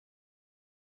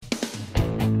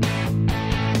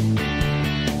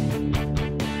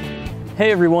Hey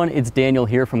everyone, it's Daniel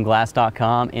here from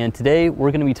glass.com, and today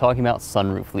we're going to be talking about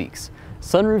sunroof leaks.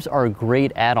 Sunroofs are a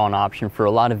great add-on option for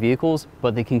a lot of vehicles,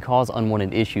 but they can cause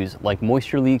unwanted issues like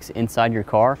moisture leaks inside your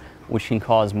car, which can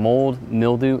cause mold,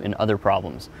 mildew, and other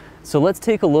problems. So let's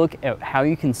take a look at how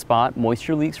you can spot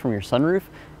moisture leaks from your sunroof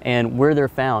and where they're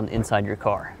found inside your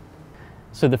car.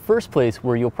 So the first place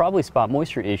where you'll probably spot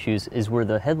moisture issues is where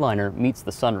the headliner meets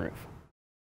the sunroof.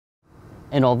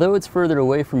 And although it's further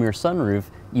away from your sunroof,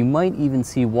 you might even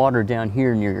see water down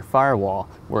here near your firewall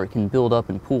where it can build up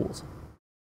in pools.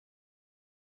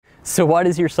 So why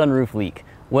does your sunroof leak?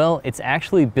 Well, it's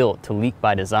actually built to leak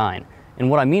by design. And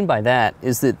what I mean by that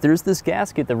is that there's this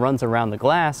gasket that runs around the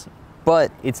glass,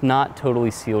 but it's not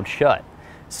totally sealed shut.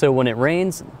 So when it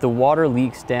rains, the water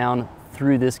leaks down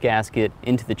through this gasket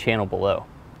into the channel below.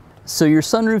 So your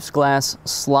sunroof's glass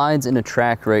slides in a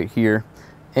track right here,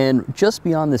 and just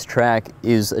beyond this track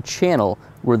is a channel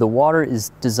where the water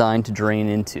is designed to drain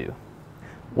into.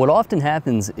 What often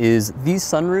happens is these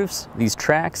sunroofs, these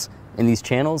tracks, and these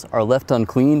channels are left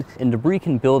uncleaned, and debris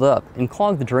can build up and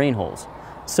clog the drain holes.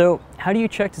 So how do you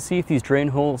check to see if these drain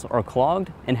holes are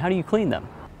clogged, and how do you clean them?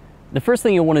 The first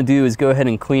thing you'll want to do is go ahead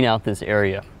and clean out this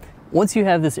area. Once you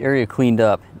have this area cleaned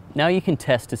up, now you can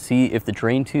test to see if the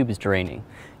drain tube is draining.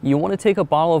 You want to take a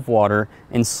bottle of water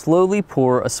and slowly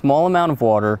pour a small amount of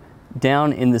water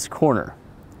down in this corner.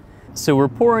 So we're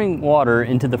pouring water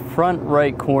into the front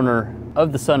right corner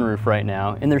of the sunroof right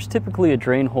now, and there's typically a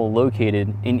drain hole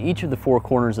located in each of the four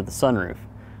corners of the sunroof.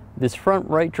 This front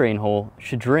right drain hole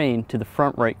should drain to the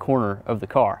front right corner of the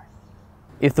car.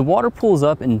 If the water pools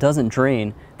up and doesn't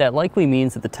drain, that likely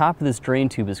means that the top of this drain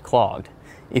tube is clogged.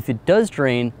 If it does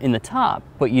drain in the top,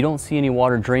 but you don't see any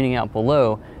water draining out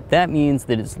below, that means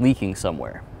that it's leaking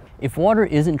somewhere. If water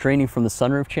isn't draining from the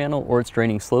sunroof channel or it's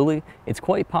draining slowly, it's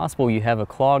quite possible you have a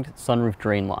clogged sunroof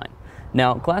drain line.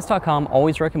 Now, glass.com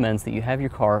always recommends that you have your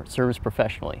car serviced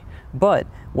professionally, but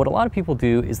what a lot of people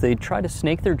do is they try to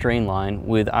snake their drain line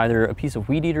with either a piece of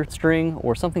weed eater string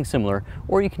or something similar,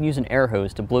 or you can use an air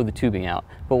hose to blow the tubing out.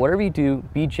 But whatever you do,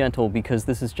 be gentle because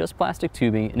this is just plastic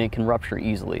tubing and it can rupture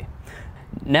easily.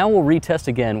 Now we'll retest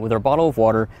again with our bottle of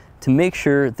water to make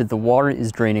sure that the water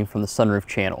is draining from the sunroof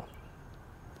channel.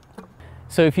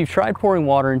 So if you've tried pouring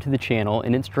water into the channel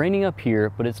and it's draining up here,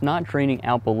 but it's not draining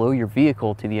out below your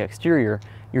vehicle to the exterior,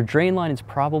 your drain line is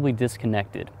probably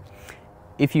disconnected.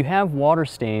 If you have water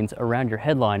stains around your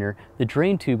headliner, the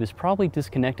drain tube is probably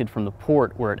disconnected from the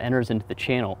port where it enters into the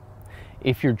channel.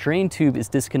 If your drain tube is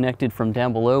disconnected from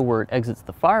down below where it exits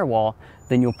the firewall,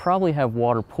 then you'll probably have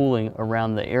water pooling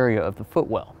around the area of the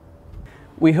footwell.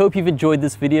 We hope you've enjoyed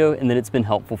this video and that it's been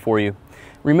helpful for you.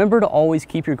 Remember to always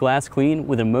keep your glass clean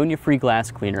with ammonia-free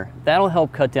glass cleaner. That'll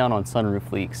help cut down on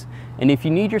sunroof leaks. And if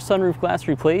you need your sunroof glass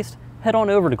replaced, head on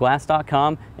over to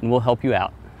glass.com and we'll help you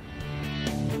out.